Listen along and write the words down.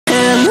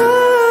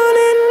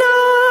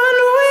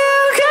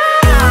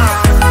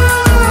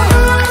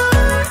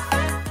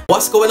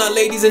What's going on,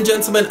 ladies and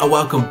gentlemen, and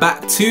welcome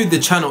back to the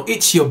channel.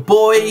 It's your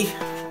boy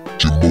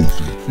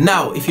Jimothy.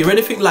 Now, if you're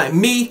anything like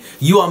me,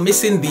 you are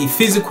missing the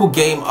physical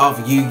game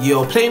of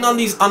Yu-Gi-Oh! Playing on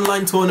these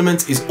online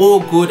tournaments is all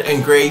good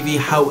and gravy.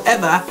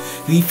 However,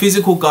 the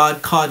physical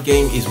card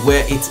game is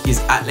where it is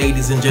at,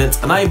 ladies and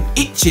gents, and I'm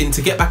itching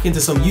to get back into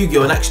some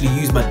Yu-Gi-Oh! And actually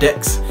use my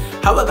decks.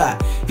 However,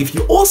 if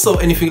you're also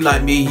anything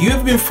like me, you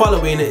have been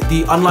following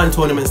the online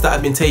tournaments that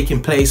have been taking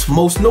place,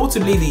 most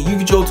notably the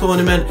Yu-Gi-Oh!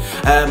 Tournament,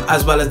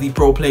 as well as the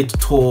Pro Play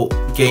Tour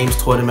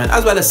Games tournament,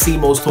 as well as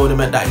CMO's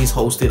tournament that he's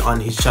hosting on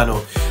his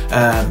channel.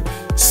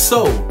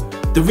 So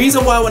the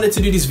reason why I wanted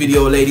to do this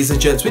video, ladies and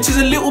gents, which is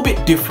a little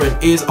bit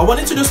different, is I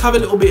wanted to just have a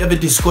little bit of a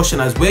discussion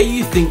as where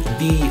you think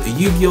the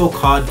Yu-Gi-Oh!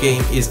 Card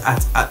game is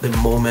at the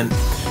moment.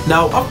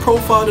 Now, I've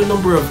profiled a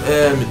number of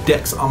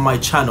decks on my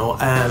channel,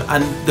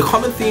 and the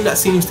common theme that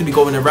seems to be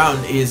going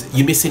around is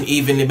you're missing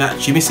evenly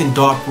matched, you're missing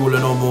Dark Ruler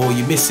no more,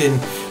 you're missing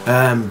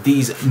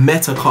these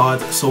meta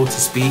cards, so to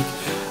speak.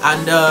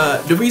 And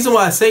the reason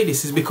why I say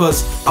this is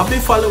because I've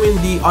been following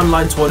the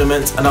online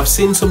tournaments, and I've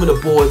seen some of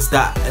the boards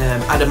that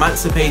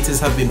Adamanticators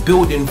have been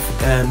building,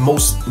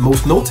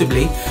 most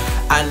notably,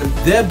 and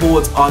their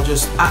boards are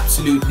just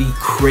absolutely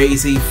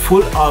crazy,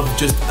 full of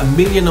just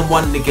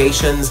 1,000,001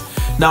 negations.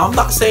 Now, I'm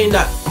not saying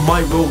that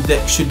my rogue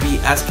deck should be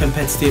as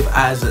competitive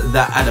as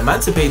that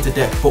Adamanticator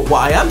deck, but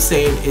what I am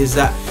saying is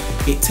that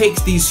it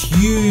takes these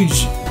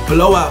huge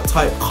blowout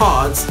type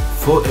cards.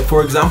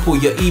 For example,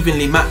 you're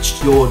evenly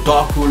matched, your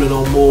Dark Ruler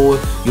no more,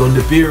 your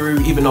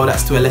Nibiru, even though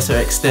that's to a lesser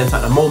extent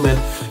at the moment.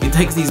 It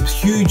takes these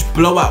huge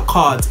blowout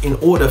cards in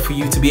order for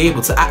you to be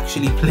able to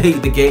actually play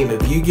the game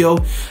of Yu-Gi-Oh!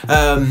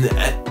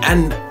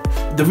 And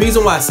the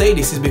reason why I say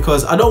this is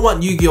because I don't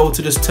want Yu-Gi-Oh!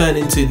 To just turn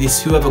into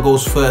this whoever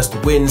goes first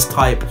wins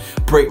type,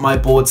 break my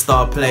board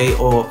style play,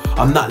 or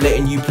I'm not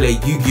letting you play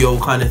Yu-Gi-Oh!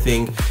 Kind of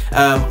thing.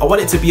 I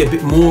want it to be a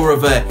bit more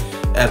of a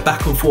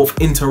back and forth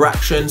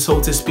interaction,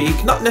 so to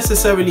speak. Not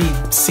necessarily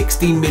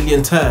 16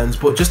 million turns,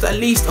 but just at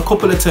least a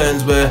couple of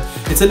turns where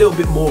it's a little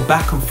bit more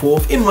back and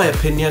forth, in my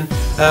opinion.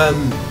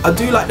 I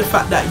do like the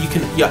fact that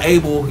you're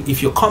able,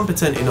 if you're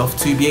competent enough,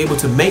 to be able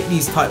to make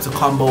these types of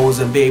combos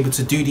and be able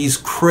to do these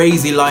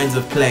crazy lines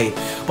of play.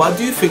 But I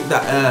do think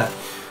that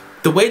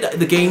the way that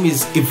the game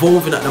is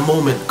evolving at the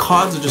moment,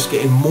 cards are just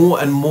getting more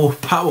and more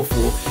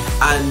powerful,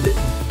 and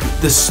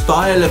the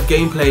style of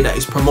gameplay that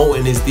is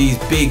promoting is these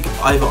big,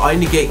 either I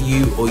negate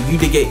you or you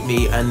negate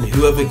me, and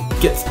whoever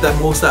gets the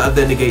most out of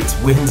their negates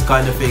wins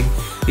kind of thing.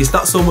 It's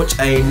not so much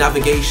a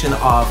navigation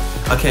of,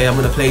 okay, I'm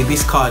going to play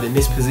this card in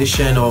this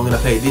position, or I'm going to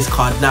play this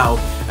card now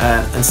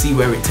and see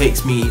where it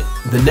takes me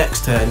the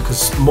next turn,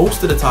 because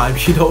most of the time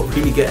you don't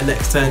really get a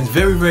next turn. It's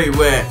very, very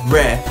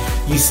rare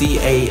you see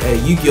a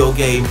Yu-Gi-Oh!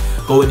 Game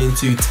going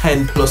into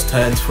 10 plus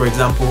turns, for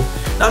example.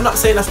 Now, I'm not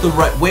saying that's the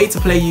right way to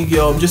play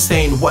Yu-Gi-Oh! I'm just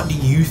saying, what do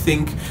you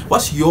think?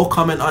 What's your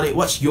comment on it?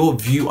 What's your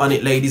view on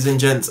it, ladies and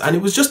gents? And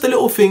it was just a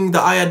little thing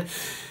that I had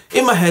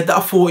in my head that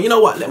I thought, you know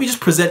what, let me just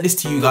present this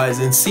to you guys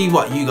and see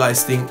what you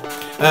guys think.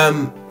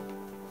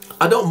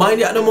 I don't mind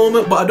it at the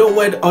moment, but I don't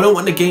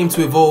want the game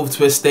to evolve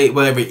to a state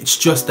where it's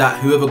just that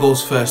whoever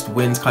goes first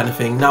wins kind of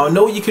thing. Now, I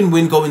know you can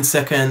win going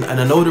second,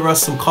 and I know there are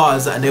some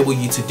cards that enable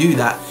you to do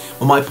that,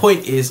 but my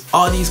point is,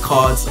 are these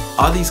cards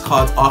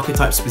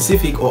archetype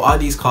specific, or are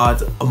these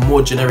cards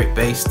more generic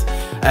based?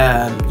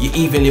 You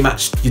evenly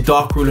matched, your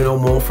Dark Ruler no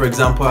more, for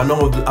example. I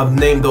know I've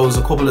named those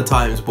a couple of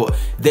times, but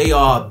they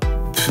are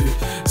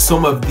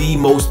some of the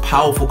most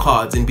powerful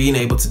cards in being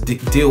able to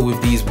deal with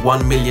these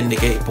 1,000,000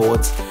 negate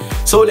boards.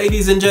 So,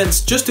 ladies and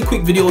gents, just a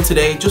quick video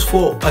today, just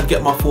thought I'd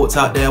get my thoughts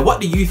out there.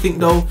 What do you think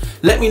though?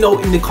 Let me know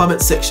in the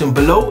comment section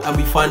below, and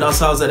we find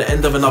ourselves at the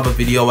end of another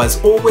video. As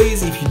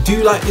always, if you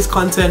do like this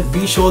content,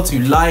 be sure to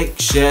like,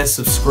 share,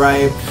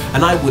 subscribe,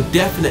 and I would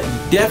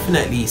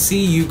definitely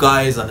see you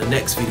guys on the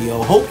next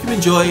video. Hope you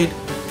enjoyed.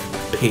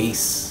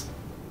 Peace.